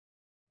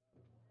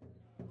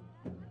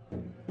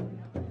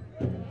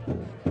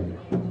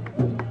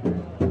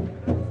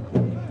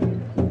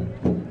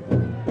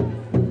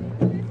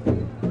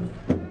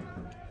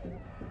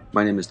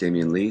My name is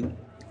Damian Lee,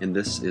 and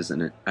this is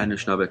an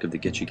Anishinaabe of the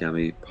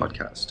Gitchigami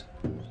podcast.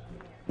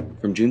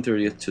 From June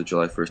 30th to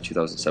July 1st,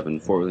 2007,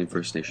 Fort William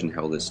First Nation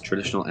held its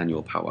traditional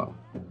annual powwow.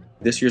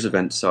 This year's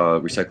event saw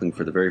recycling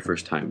for the very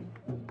first time.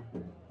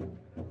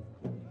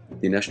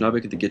 The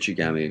Anishinaabe of the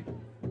Gitchigami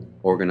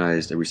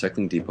organized a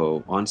recycling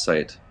depot on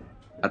site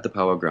at the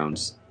powwow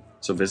grounds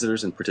so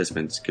visitors and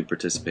participants could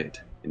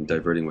participate in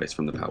diverting waste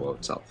from the powwow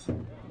itself.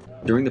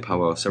 During the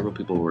powwow, several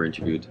people were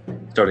interviewed,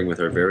 starting with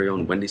our very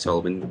own Wendy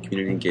Sullivan,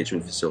 community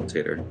engagement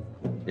facilitator,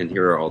 and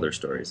here are all their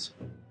stories.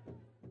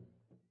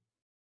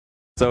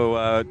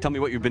 So tell me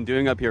what you've been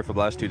doing up here for the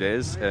last 2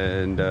 days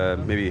and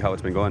maybe how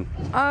it's been going.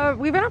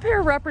 We've been up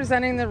here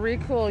representing the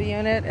Recool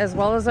unit as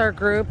well as our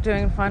group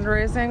doing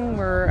fundraising.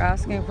 We're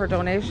asking for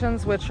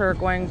donations which are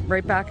going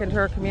right back into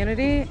our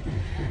community.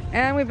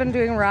 And we've been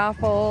doing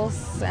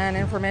raffles and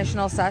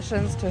informational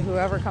sessions to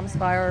whoever comes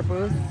by our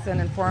booth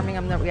and informing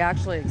them that we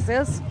actually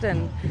exist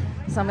and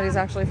somebody's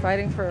actually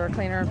fighting for a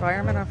cleaner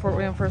environment on Fort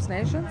William First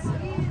Nations.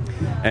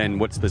 And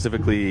what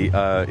specifically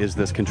is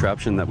this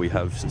contraption that we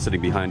have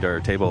sitting behind our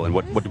table, and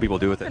what do people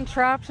do with it? The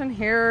contraption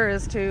here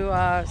is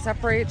to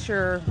separate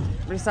your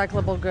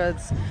recyclable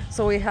goods.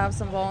 So we have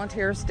some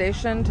volunteers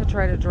stationed to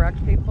try to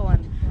direct people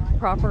in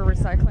proper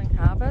recycling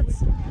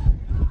habits.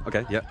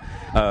 Okay, yeah.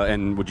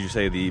 And would you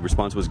say the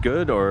response was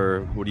good,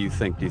 or what do you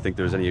think? Do you think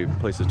there's any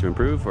places to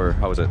improve, or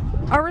how is it?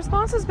 Our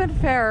response has been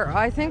fair.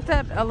 I think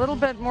that a little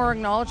bit more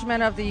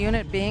acknowledgement of the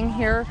unit being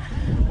here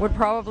would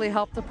probably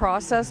help the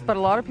process, but a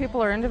lot of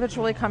people are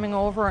individually coming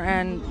over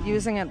and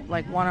using it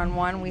like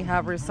one-on-one. We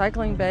have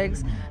recycling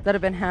bags that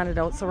have been handed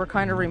out, so we're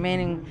kind of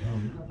remaining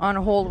on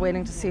hold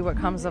waiting to see what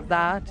comes of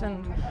that,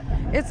 and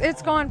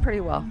it's gone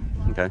pretty well.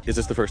 Okay. Is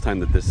this the first time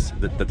that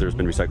there's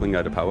been recycling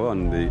at a powwow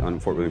on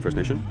Fort William First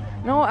Nation?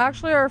 No,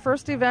 actually our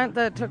first event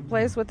that took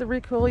place with the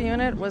Recool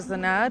unit was the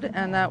NAD,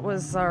 and that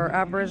was our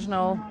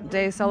Aboriginal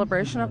Day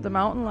celebration up the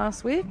mountain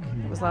last week.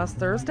 It was last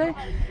Thursday.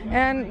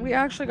 And we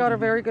actually got a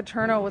very good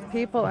turnout with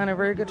people and a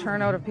very good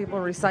turnout of people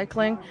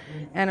recycling,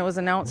 and it was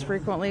announced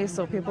frequently,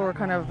 so people were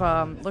kind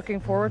of looking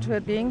forward to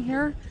it being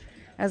here.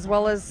 As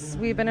well as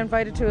we've been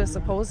invited to a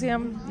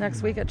symposium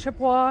next week at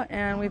Chippewa,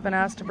 and we've been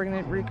asked to bring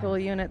the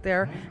Recool unit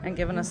there and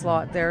given a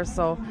slot there.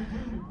 So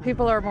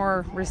people are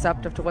more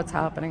receptive to what's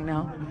happening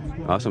now.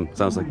 Awesome.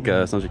 Sounds like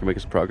you're making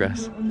some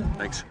progress.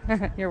 Thanks.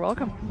 You're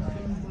welcome.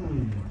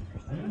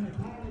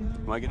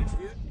 Am I getting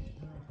interviewed?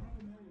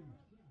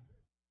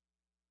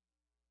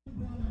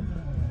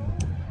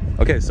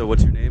 Okay, so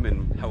what's your name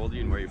and how old are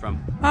you and where are you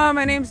from?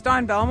 My name's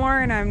Dawn Belmore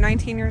and I'm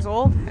 19 years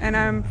old and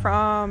I'm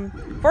from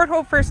Fort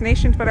Hope First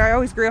Nations, but I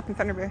always grew up in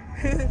Thunder Bay.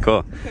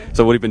 Cool.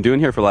 So what have you been doing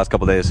here for the last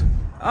couple of days?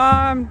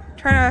 Trying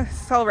to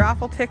sell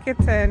raffle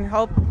tickets and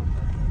help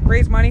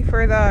raise money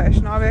for the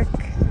Anishinaabe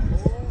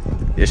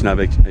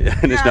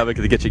Anishinaabe of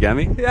the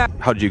Gitchigami? Yeah.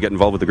 How did you get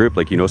involved with the group?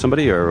 Like, you know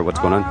somebody or what's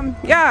going on?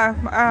 Yeah,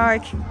 I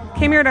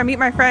came here to meet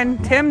my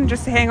friend Tim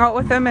just to hang out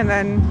with him, and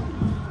then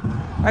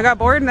I got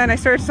bored and then I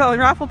started selling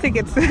raffle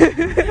tickets.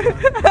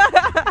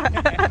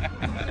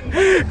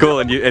 Cool.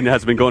 And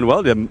has it been going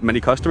well? Do you have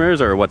many customers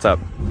or what's up?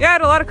 Yeah, I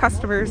had a lot of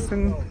customers,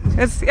 and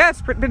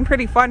it's been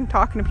pretty fun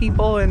talking to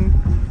people, and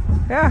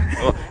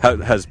yeah. Well,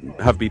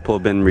 have people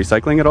been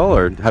recycling at all,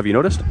 or have you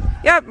noticed?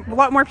 Yeah, a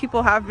lot more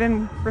people have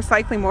been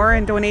recycling more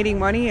and donating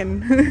money,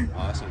 and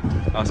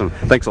Awesome.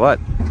 Thanks a lot.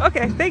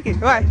 Okay, thank you.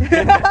 Bye.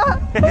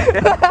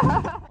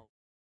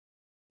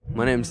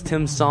 My name's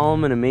Tim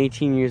Solomon. I'm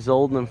 18 years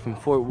old and I'm from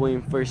Fort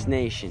William First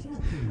Nation.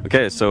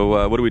 Okay,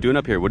 so what are we doing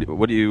up here?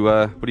 What are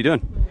you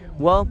doing?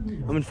 Well,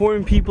 I'm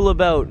informing people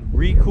about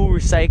Recool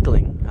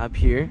recycling up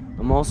here.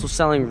 I'm also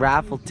selling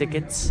raffle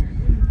tickets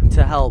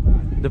to help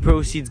the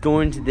proceeds go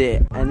into the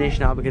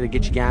Anishinaabe of the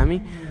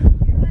Gitchigami.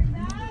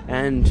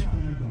 And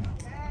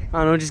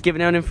I don't know, just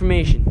giving out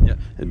information. Yeah.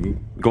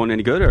 Going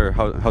any good, or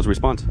how's the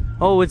response?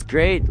 Oh, it's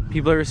great.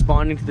 People are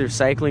responding to the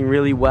recycling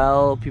really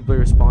well. People are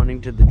responding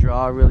to the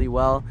draw really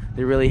well.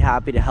 They're really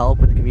happy to help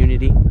with the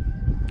community.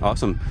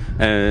 Awesome.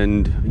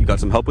 And you got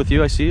some help with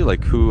you, I see.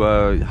 Like, who?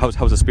 How's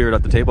the spirit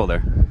at the table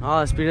there? Oh,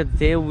 the spirit at the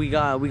table. We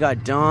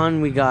got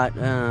Don. We got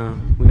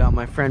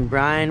my friend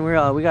Brian. We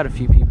got a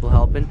few people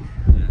helping.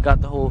 We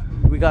got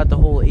the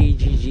whole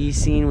AGG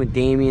scene with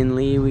Damian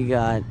Lee. We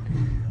got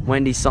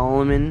Wendy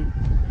Solomon.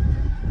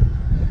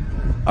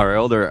 Our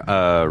elder,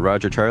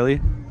 Roger Charlie.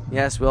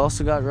 Yes, we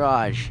also got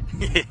Raj.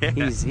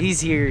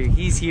 He's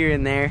here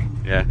and there.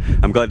 Yeah,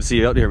 I'm glad to see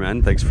you out here,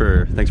 man. Thanks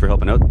for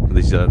helping out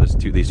these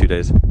 2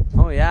 days.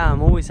 Oh yeah,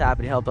 I'm always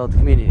happy to help out the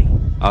community.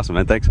 Awesome,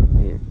 man. Thanks.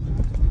 Yeah.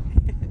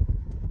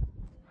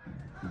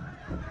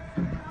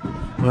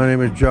 My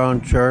name is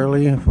John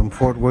Charlie from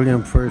Fort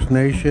William First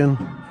Nation.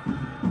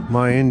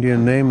 My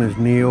Indian name is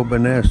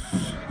Neobaness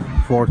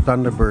for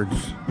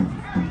Thunderbirds.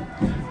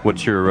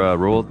 What's your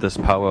role at this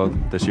powwow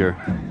this year?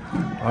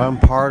 I'm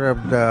part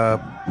of the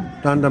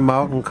Thunder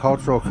Mountain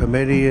Cultural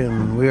Committee,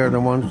 and we are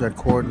the ones that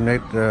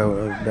coordinate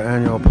the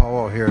annual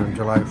powwow here on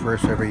July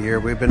 1st every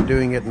year. We've been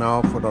doing it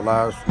now for the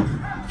last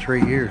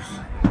 3 years.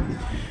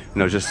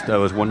 I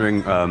was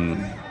wondering,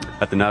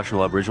 at the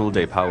National Aboriginal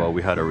Day powwow,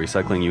 we had a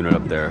recycling unit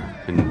up there,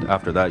 and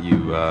after that,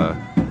 you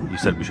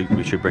said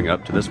we should bring it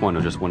up to this one. I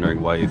was just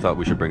wondering why you thought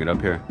we should bring it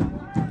up here.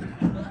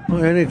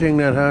 Well, anything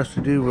that has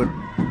to do with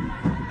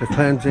the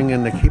cleansing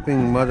and the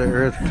keeping Mother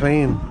Earth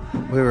clean,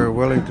 we were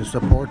willing to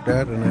support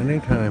that at any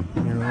time.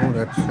 You know,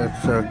 that's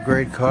a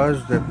great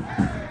cause that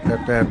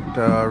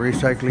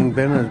recycling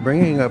bin is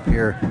bringing up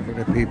here for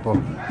the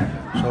people.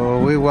 So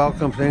we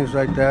welcome things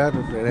like that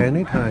at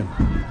any time.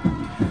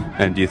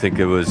 And do you think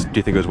it was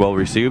well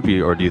received,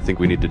 or do you think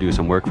we need to do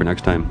some work for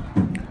next time?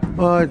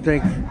 Well, I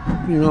think,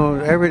 you know,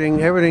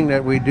 everything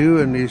that we do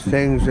in these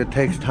things, it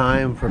takes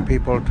time for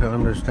people to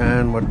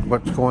understand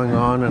what's going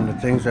on and the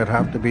things that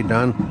have to be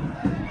done.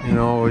 You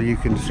know, you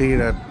can see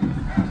that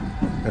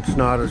it's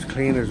not as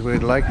clean as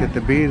we'd like it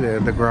to be,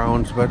 the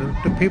grounds, but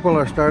the people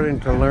are starting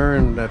to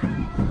learn that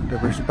the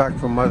respect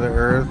for Mother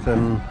Earth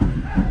and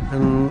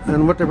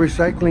with the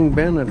recycling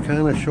bin, it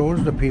kind of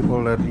shows the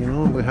people that, you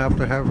know, we have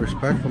to have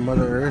respect for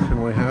Mother Earth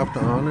and we have to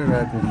honor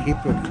that and keep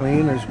it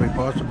clean as we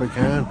possibly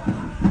can.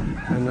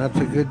 And that's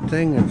a good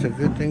thing. It's a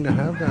good thing to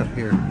have that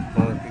here, a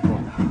lot of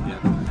people.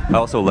 Yeah. I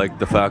also like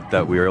the fact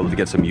that we were able to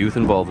get some youth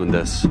involved in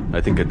this.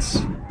 I think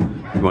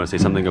you want to say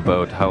something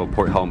about how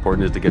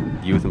important it is to get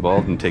youth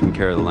involved in taking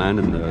care of the land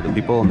and the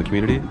people and the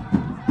community?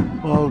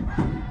 Well,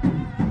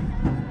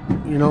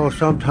 you know,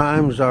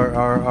 sometimes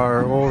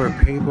our older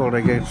people,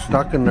 they get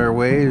stuck in their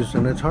ways,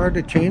 and it's hard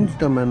to change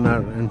them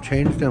and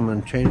change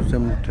them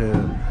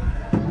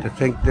to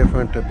think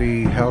different, to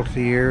be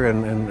healthier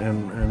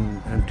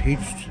and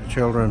teach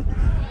children.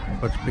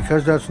 But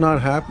because that's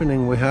not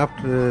happening, we have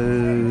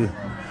to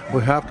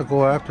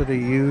go after the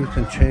youth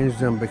and change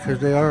them, because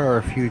they are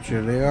our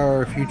future. They are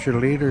our future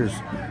leaders.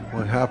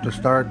 We have to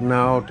start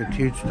now to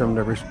teach them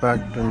the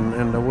respect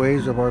and the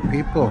ways of our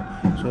people,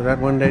 so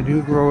that when they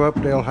do grow up,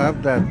 they'll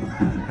have that.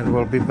 It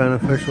will be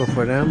beneficial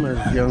for them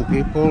as young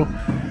people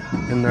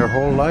in their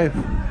whole life.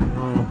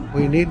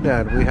 We need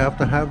that. We have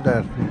to have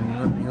that,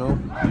 you know.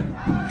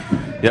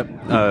 Yep,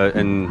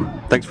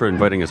 and thanks for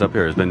inviting us up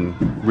here. It's been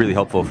really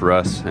helpful for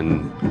us,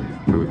 and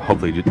we'll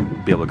hopefully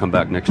be able to come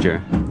back next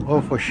year.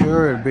 Oh, for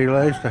sure. It'd be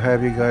nice to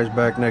have you guys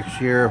back next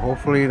year.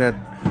 Hopefully that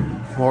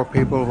more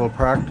people will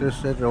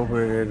practice it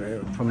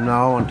over from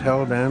now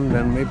until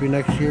then maybe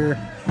next year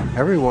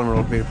everyone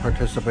will be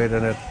participate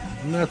in it.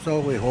 And that's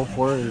all we hope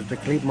for, is to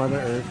keep Mother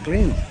Earth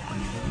clean.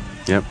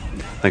 Yep.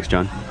 Thanks,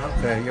 John.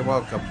 Okay, you're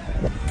welcome.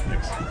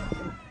 Thanks.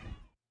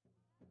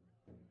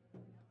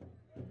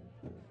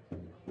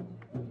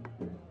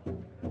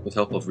 With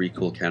help of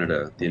Recool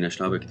Canada, the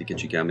Anishinaabe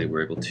Gitchigami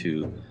were able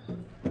to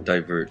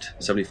divert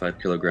 75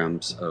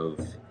 kilograms of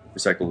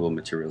recyclable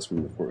materials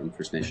from the Portland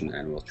First Nation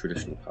annual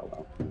traditional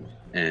powwow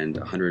and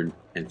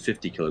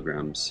 150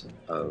 kilograms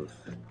of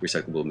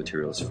recyclable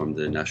materials from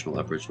the National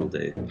Aboriginal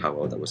Day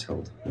powwow that was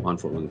held on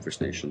Fort William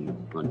First Nation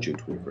on June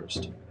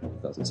 21st,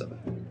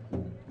 2007.